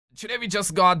Today we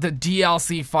just got the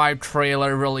DLC 5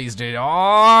 trailer release date.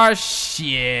 Oh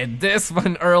shit, this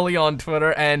went early on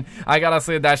Twitter and I gotta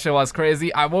say that shit was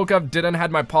crazy. I woke up, didn't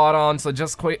have my pod on, so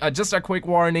just a quick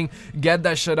warning, get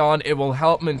that shit on. It will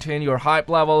help maintain your hype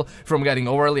level from getting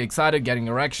overly excited, getting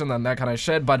erection and that kind of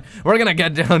shit, but we're gonna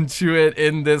get down to it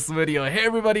in this video. Hey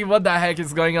everybody, what the heck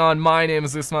is going on? My name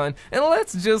is Usman and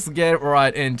let's just get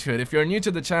right into it. If you're new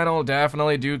to the channel,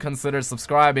 definitely do consider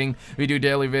subscribing. We do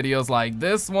daily videos like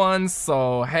this one.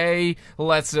 So hey,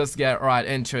 let's just get right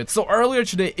into it. So earlier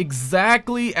today,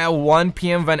 exactly at 1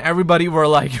 PM, when everybody were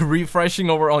like refreshing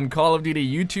over on Call of Duty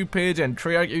YouTube page and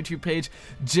Treyarch YouTube page,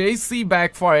 JC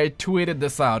Backfire tweeted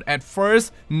this out. At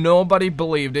first, nobody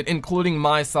believed it, including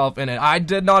myself in it. I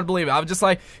did not believe it. I was just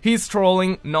like, he's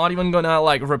trolling, not even gonna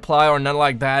like reply or nothing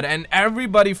like that, and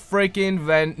everybody freaking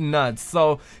went nuts.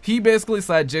 So he basically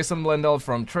said Jason Blundell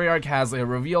from Treyarch has a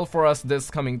reveal for us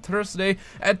this coming Thursday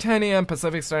at 10 AM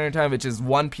Pacific Standard Time, which is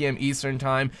 1 PM Eastern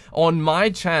Time, on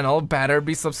my channel. Better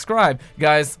be subscribed,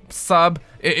 guys. Sub.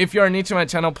 If you're new to my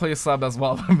channel, please sub as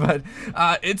well. But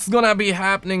it's gonna be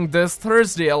happening this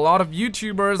Thursday. A lot of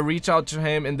YouTubers reach out to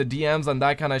him in the DMs and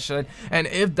that kind of shit. And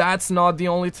if that's not the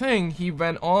only thing, he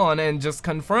went on and just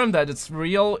confirmed that it's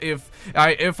real. If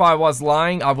I was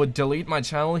lying, I would delete my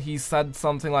channel. He said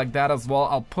something like that as well.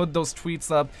 I'll put those tweets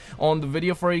up on the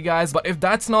video for you guys. But if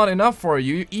that's not enough for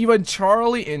you, even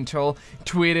Charlie Intel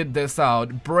tweeted this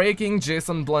out. Breaking: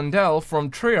 Jason Blundell from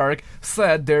Treyarch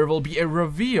said there will be a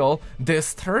reveal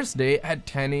this Thursday at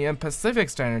 10 AM Pacific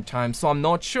Standard Time. So I'm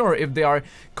not sure if they are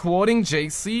quoting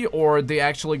JC or they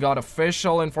actually got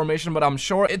official information, but I'm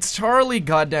sure it's Charlie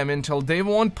goddamn Intel. They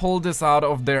won't pull this out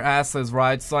of their asses,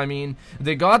 right? So I mean,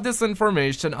 they got this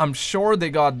information. I'm sure they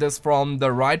got this from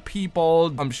the right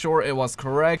people. I'm sure it was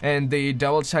correct and they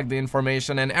double checked the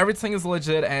information and everything is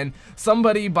legit. And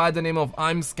somebody by the name of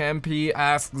I'm Scampy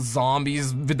asked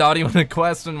zombies without even a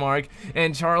question mark,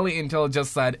 and Charlie Intel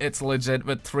just said it's legit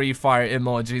with 3 fire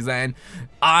emojis, and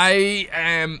I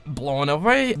am blown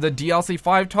away. The DLC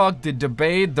 5 talk, the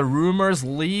debate, the rumors,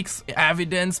 leaks,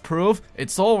 evidence, proof,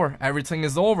 it's over. Everything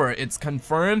is over. It's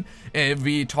confirmed.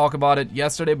 We talked about it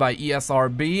yesterday by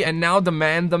ESRB, and now the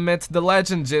man, the myth, the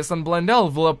legend, Jason Blundell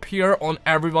will appear on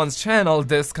everyone's channel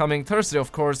this coming Thursday.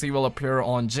 Of course, he will appear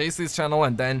on JC's channel,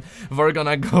 and then we're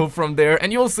gonna go from there,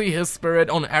 and you'll see his spirit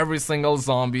on every single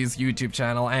Zombies YouTube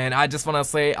channel. And I just want to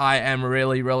say I am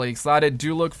really excited.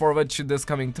 Do look forward to this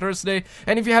coming Thursday,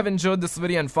 and if you have enjoyed this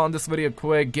video and found this video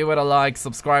quick, give it a like,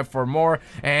 subscribe for more,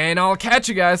 and I'll catch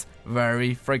you guys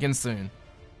very freaking soon.